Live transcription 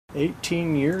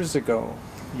18 years ago,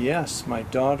 yes, my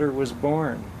daughter was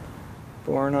born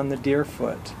on the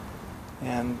Deerfoot.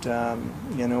 And,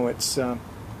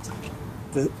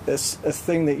 it's a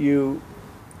thing that you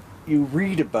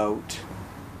read about,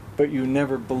 but you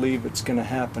never believe it's going to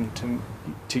happen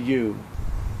to you.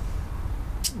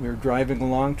 We were driving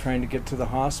along trying to get to the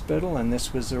hospital, and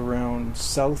this was around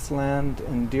Southland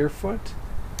and Deerfoot.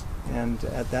 And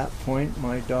at that point,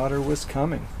 my daughter was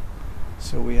coming.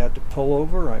 So we had to pull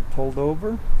over. I pulled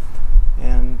over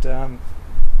and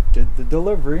did the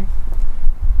delivery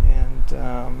and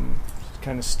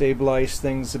kind of stabilized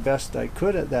things the best I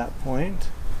could at that point.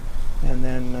 And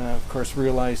then, of course,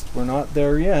 realized we're not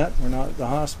there yet. We're not at the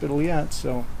hospital yet.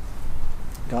 So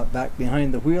got back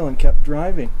behind the wheel and kept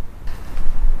driving.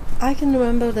 I can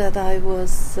remember that I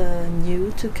was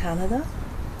new to Canada.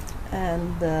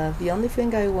 And the only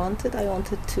thing I wanted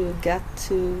to get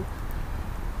to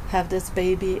have this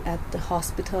baby at the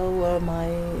hospital where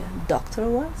my doctor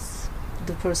was,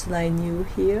 the person I knew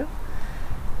here.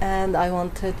 And I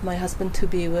wanted my husband to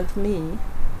be with me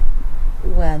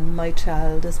when my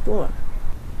child is born.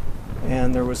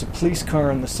 And there was a police car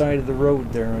on the side of the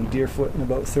road there on Deerfoot and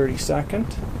about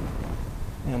 32nd.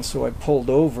 And so I pulled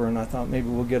over and I thought maybe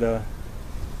we'll get an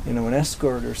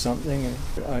escort or something. And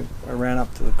I ran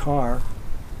up to the car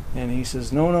and he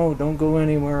says, no, don't go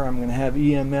anywhere. I'm going to have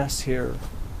EMS here.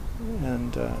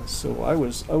 And so I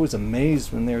was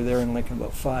amazed when they were there in like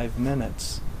about 5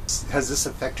 minutes. Has this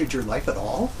affected your life at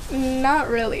all? Not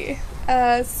really,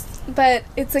 but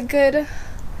it's a good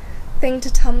thing to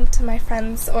tell to my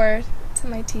friends or to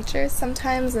my teachers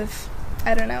sometimes if,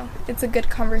 I don't know, it's a good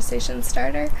conversation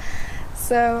starter.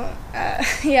 So,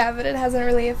 yeah, but it hasn't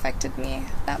really affected me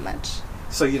that much.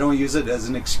 So you don't use it as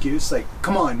an excuse? Like,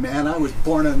 come on, man, I was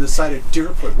born on the side of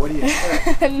Deerfoot. What do you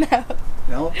expect? No.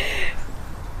 No?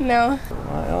 No.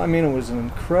 I mean, it was an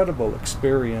incredible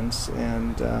experience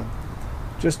and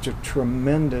just a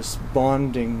tremendous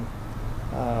bonding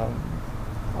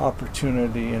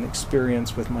opportunity and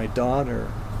experience with my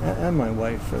daughter and my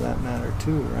wife for that matter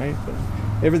too, right? But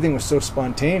everything was so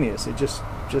spontaneous. It just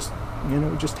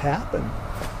happened.